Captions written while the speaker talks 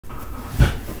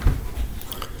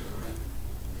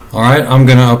Alright, I'm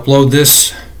going to upload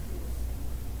this.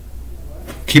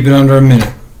 Keep it under a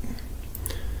minute.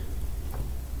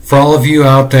 For all of you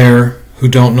out there who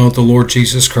don't know the Lord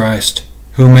Jesus Christ,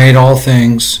 who made all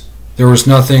things, there was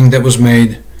nothing that was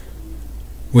made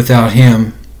without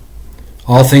Him.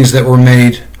 All things that were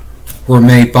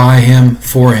made by Him,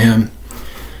 for Him.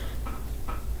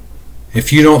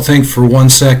 If you don't think for 1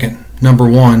 second, number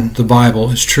one, the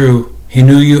Bible is true. He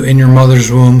knew you in your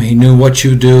mother's womb. He knew what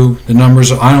you do. The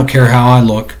numbers, I don't care how I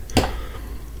look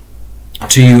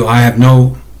to you. I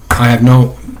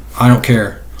don't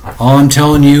care. All I'm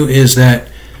telling you is that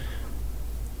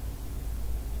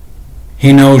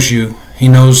He knows you. He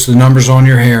knows the numbers on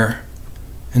your hair.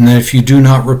 And that if you do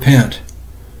not repent,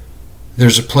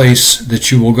 there's a place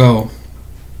that you will go.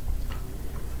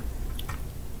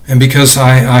 And because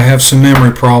I have some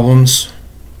memory problems,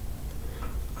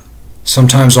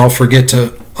 sometimes I'll forget to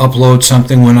upload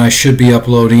something when I should be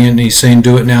uploading it, and He's saying,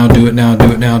 do it now, do it now,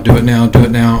 do it now, do it now, do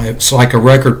it now. It's like a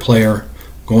record player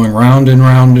going round and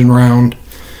round and round.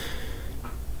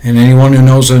 And anyone who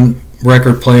knows a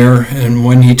record player, and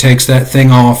when he takes that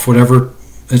thing off, whatever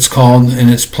it's called, and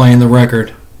it's playing the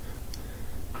record,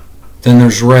 then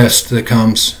there's rest that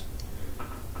comes.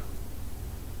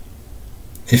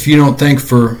 If you don't think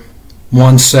for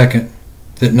 1 second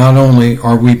that not only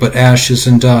are we but ashes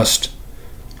and dust,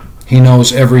 He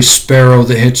knows every sparrow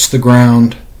that hits the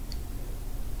ground.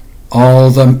 All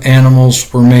the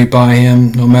animals were made by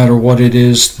Him, no matter what it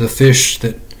is. The fish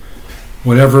that,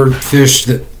 whatever fish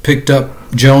that picked up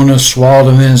Jonah,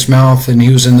 swallowed him in his mouth, and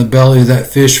he was in the belly of that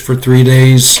fish for 3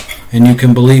 days. And you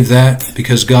can believe that,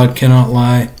 because God cannot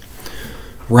lie.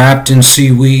 Wrapped in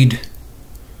seaweed.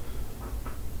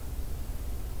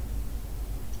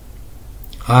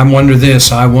 I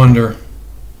wonder,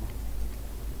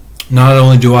 not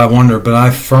only do I wonder, but I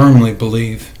firmly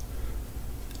believe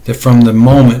that from the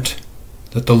moment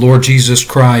that the Lord Jesus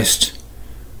Christ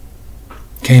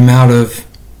came out of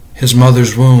His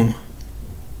mother's womb,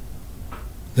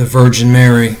 the Virgin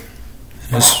Mary,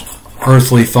 His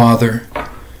earthly father,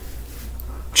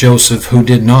 Joseph, who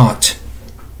did not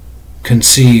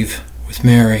conceive with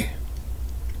Mary.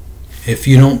 If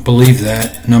you don't believe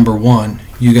that, number one,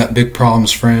 you got big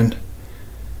problems, friend.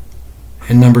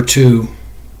 And number two,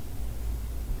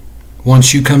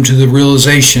 once you come to the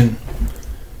realization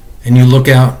and you look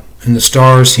out in the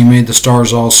stars, He made the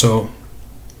stars also.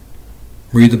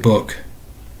 Read the book.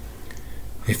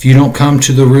 If you don't come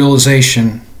to the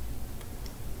realization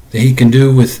that He can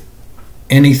do with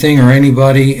anything or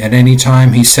anybody at any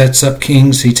time, He sets up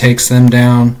kings, He takes them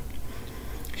down.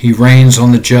 He reigns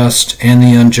on the just and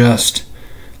the unjust.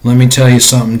 Let me tell you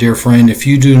something, dear friend. If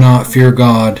you do not fear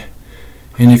God,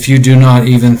 and if you do not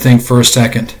even think for a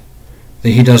second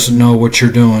that He doesn't know what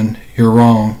you're doing, you're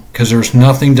wrong. Because there's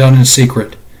nothing done in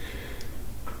secret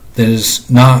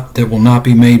that will not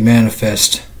be made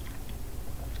manifest.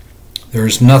 There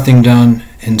is nothing done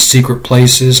in secret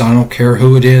places. I don't care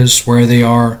who it is, where they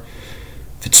are.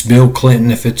 If it's Bill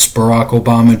Clinton, if it's Barack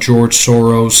Obama, George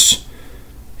Soros,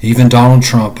 even Donald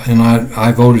Trump, and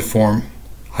I voted for him.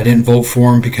 I didn't vote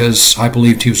for him because I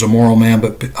believed he was a moral man,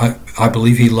 but I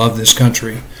believe he loved this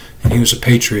country and he was a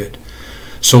patriot.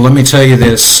 So let me tell you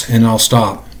this, and I'll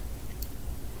stop.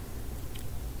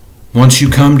 Once you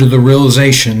come to the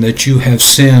realization that you have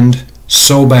sinned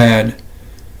so bad,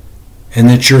 and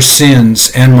that your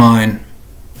sins and mine,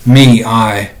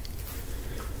 I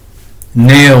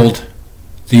nailed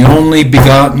the only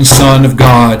begotten Son of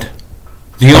God,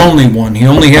 the only one, He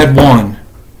only had one,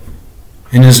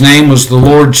 and His name was the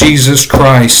Lord Jesus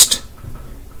Christ,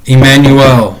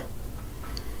 Emmanuel.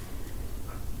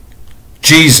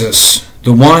 Jesus,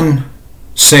 the one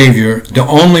Savior, the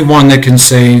only one that can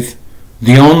save,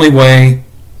 the only way,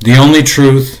 the only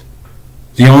truth,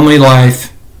 the only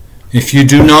life. If you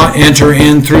do not enter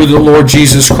in through the Lord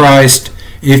Jesus Christ,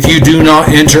 if you do not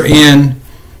enter in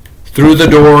through the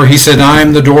door, He said, I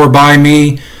am the door, by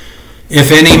me if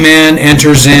any man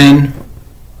enters in,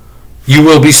 you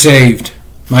will be saved.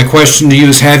 My question to you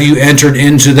is, have you entered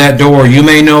into that door? You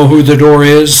may know who the door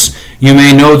is. You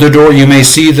may know the door. You may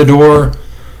see the door.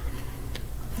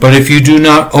 But if you do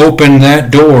not open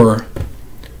that door,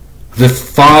 the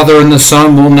Father and the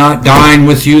Son will not dine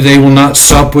with you. They will not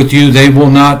sup with you. They will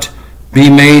not be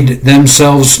made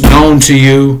themselves known to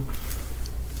you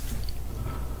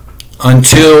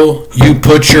until you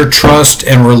put your trust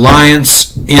and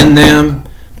reliance in them,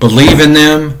 believe in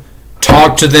them,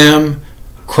 talk to them,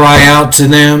 cry out to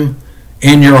them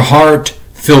in your heart,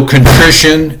 feel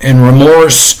contrition and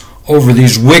remorse over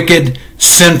these wicked,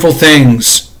 sinful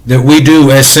things that we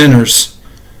do as sinners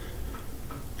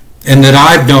and that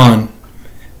I've done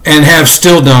and have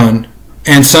still done,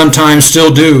 and sometimes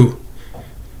still do.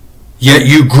 Yet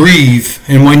you grieve,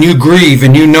 and when you grieve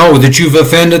and you know that you've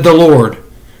offended the Lord,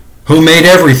 who made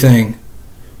everything,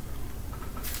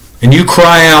 and you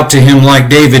cry out to him like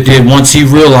David did once he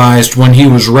realized when he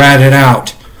was ratted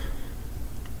out.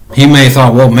 He may have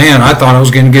thought, well, man, I thought I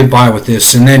was going to get by with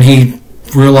this. And then he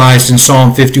realized in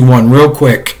Psalm 51 real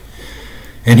quick,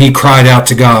 and he cried out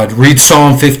to God. Read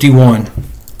Psalm 51.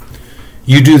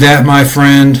 You do that, my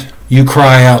friend, you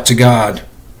cry out to God.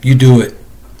 You do it.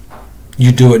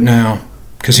 You do it now,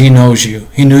 because he knows you.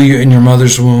 He knew you in your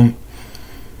mother's womb.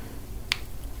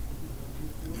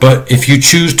 But if you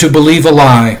choose to believe a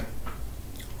lie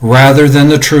rather than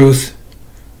the truth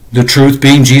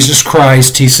being Jesus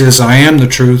Christ, he says, I am the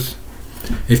truth.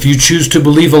 If you choose to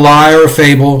believe a lie or a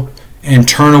fable and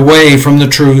turn away from the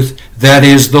truth, that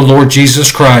is the Lord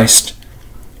Jesus Christ,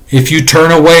 if you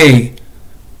turn away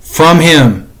from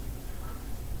him,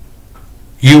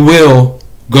 you will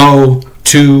go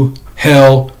to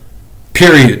hell,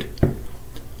 period.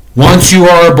 Once you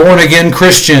are a born-again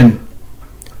Christian,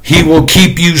 he will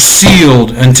keep you sealed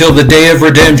until the day of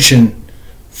redemption,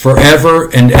 forever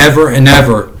and ever and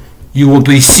ever. You will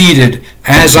be seated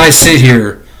as I sit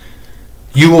here.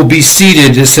 You will be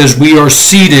seated. It says we are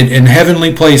seated in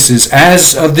heavenly places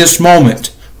as of this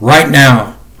moment, right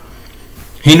now.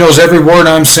 He knows every word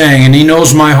I'm saying, and he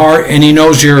knows my heart, and he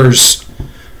knows yours.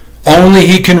 Only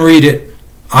he can read it.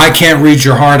 I can't read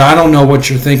your heart. I don't know what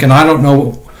you're thinking. I don't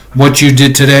know what you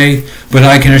did today, but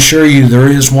I can assure you there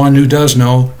is one who does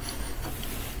know.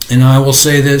 And I will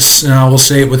say this, and I will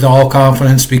say it with all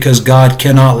confidence, because God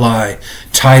cannot lie.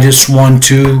 Titus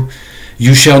 1:2,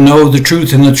 you shall know the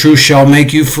truth, and the truth shall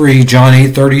make you free. John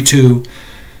 8:32.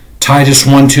 Titus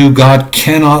 1:2, God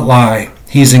cannot lie.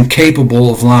 He's incapable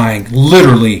of lying.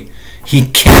 Literally, he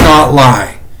cannot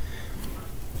lie.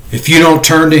 If you don't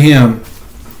turn to him,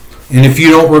 and if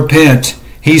you don't repent,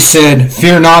 he said,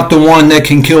 fear not the one that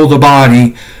can kill the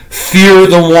body. Fear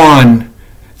the one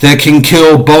that can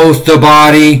kill both the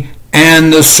body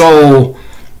and the soul,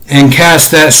 and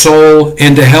cast that soul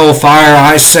into hellfire.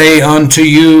 I say unto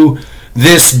you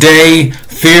this day,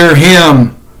 fear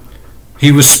him.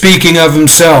 He was speaking of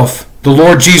himself, the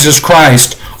Lord Jesus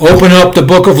Christ. Open up the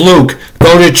book of Luke.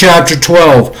 Go to chapter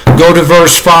 12. Go to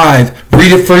verse 5.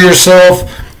 Read it for yourself.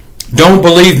 Don't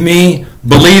believe me.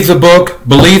 Believe the book.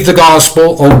 Believe the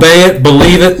gospel. Obey it.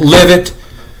 Believe it. Live it.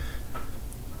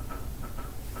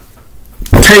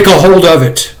 Take a hold of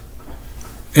it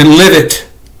and live it.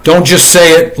 Don't just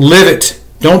say it, live it.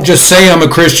 Don't just say I'm a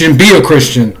Christian, be a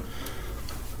Christian.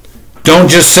 Don't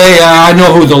just say I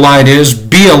know who the light is,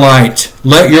 be a light.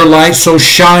 Let your light so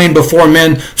shine before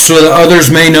men so that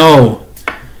others may know.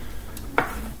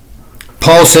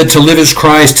 Paul said to live is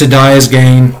Christ, to die is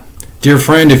gain. Dear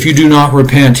friend, if you do not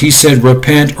repent, he said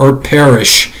repent or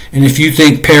perish. And if you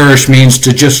think perish means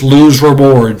to just lose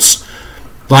rewards,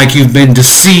 like you've been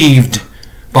deceived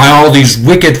by all these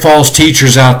wicked false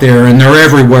teachers out there, and they're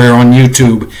everywhere on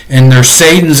YouTube, and they're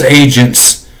Satan's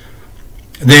agents.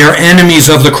 They are enemies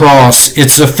of the cross.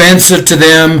 It's offensive to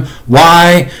them.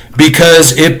 Why?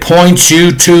 Because it points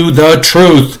you to the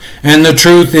truth, and the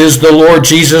truth is the Lord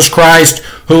Jesus Christ,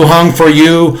 who hung for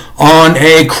you on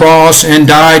a cross and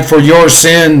died for your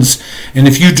sins. And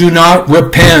if you do not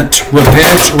repent,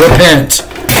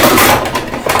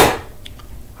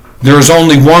 there is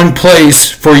only one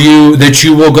place for you that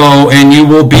you will go, and you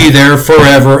will be there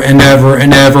forever and ever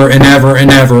and ever and ever and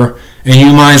ever. And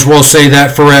you might as well say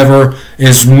that forever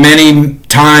as many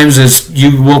times as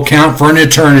you will count for an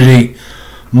eternity.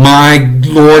 My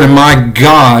Lord and my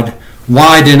God,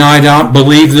 why did I not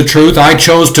believe the truth? I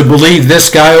chose to believe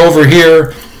this guy over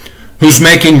here who's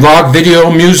making rock video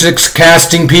music,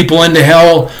 casting people into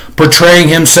hell, portraying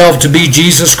himself to be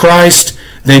Jesus Christ.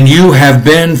 Then you have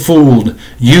been fooled.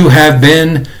 You have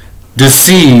been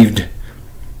deceived.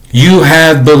 You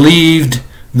have believed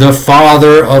the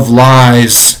father of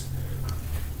lies.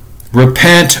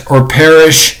 Repent or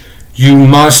perish. You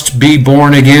must be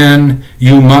born again.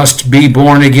 You must be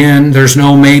born again. There's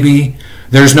no maybe.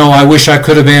 There's no I wish I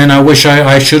could have been. I wish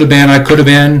I should have been. I could have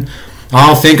been.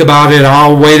 I'll think about it.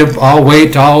 I'll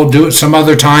wait. I'll do it some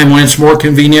other time when it's more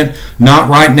convenient. Not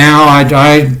right now.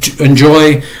 I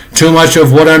enjoy too much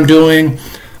of what I'm doing.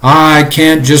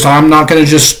 I'm not going to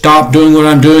just stop doing what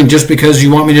I'm doing just because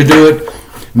you want me to do it.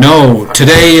 No,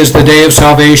 today is the day of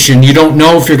salvation. You don't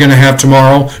know if you're going to have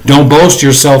tomorrow. Don't boast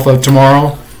yourself of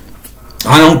tomorrow.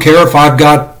 I don't care if I've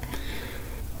got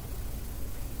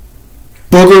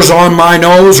boogers on my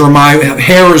nose or my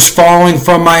hair is falling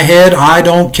from my head. I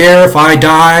don't care if I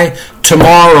die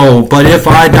tomorrow, but if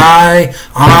I die,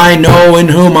 I know in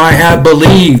whom I have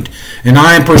believed, and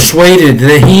I am persuaded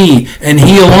that he and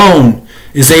he alone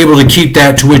is able to keep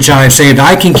that to which I have saved.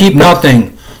 I can keep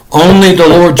nothing. Only the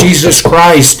Lord Jesus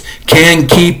Christ can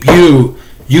keep you.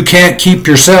 You can't keep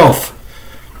yourself.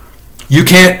 You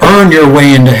can't earn your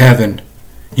way into heaven.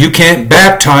 You can't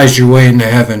baptize your way into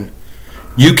heaven.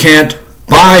 You can't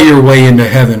buy your way into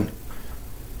heaven.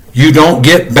 You don't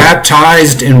get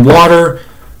baptized in water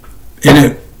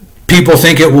and people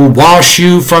think it will wash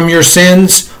you from your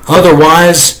sins.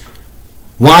 Otherwise,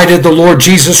 why did the Lord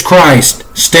Jesus Christ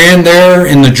stand there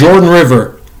in the Jordan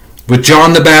River with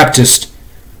John the Baptist?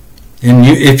 And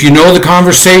if you know the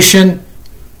conversation,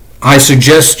 I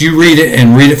suggest you read it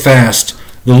and read it fast.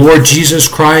 The Lord Jesus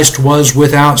Christ was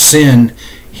without sin.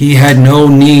 He had no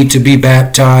need to be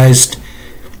baptized.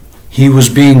 He was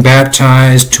being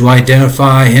baptized to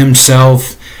identify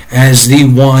himself as the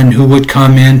one who would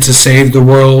come in to save the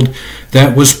world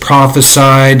that was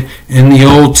prophesied in the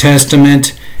Old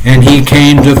Testament. And he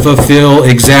came to fulfill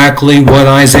exactly what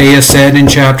Isaiah said in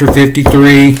chapter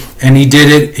 53. And he did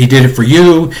it. He did it for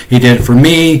you. He did it for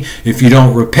me. If you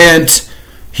don't repent,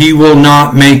 he will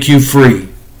not make you free.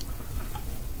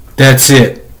 That's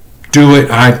it. Do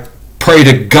it. I pray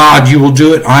to God you will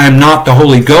do it. I am not the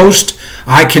Holy Ghost.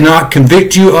 I cannot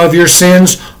convict you of your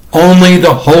sins. Only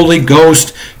the Holy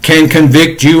Ghost can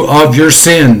convict you of your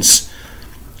sins.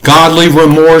 Godly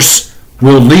remorse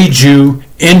will lead you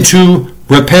into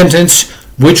repentance,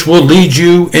 which will lead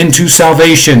you into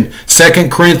salvation. 2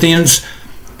 Corinthians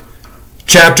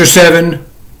chapter 7,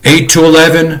 8 to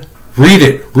 11. Read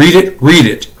it, read it, read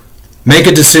it. Make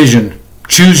a decision.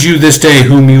 Choose you this day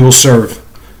whom you will serve.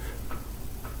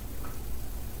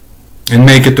 And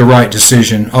make it the right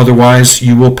decision. Otherwise,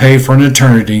 you will pay for an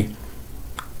eternity.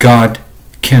 God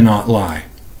cannot lie.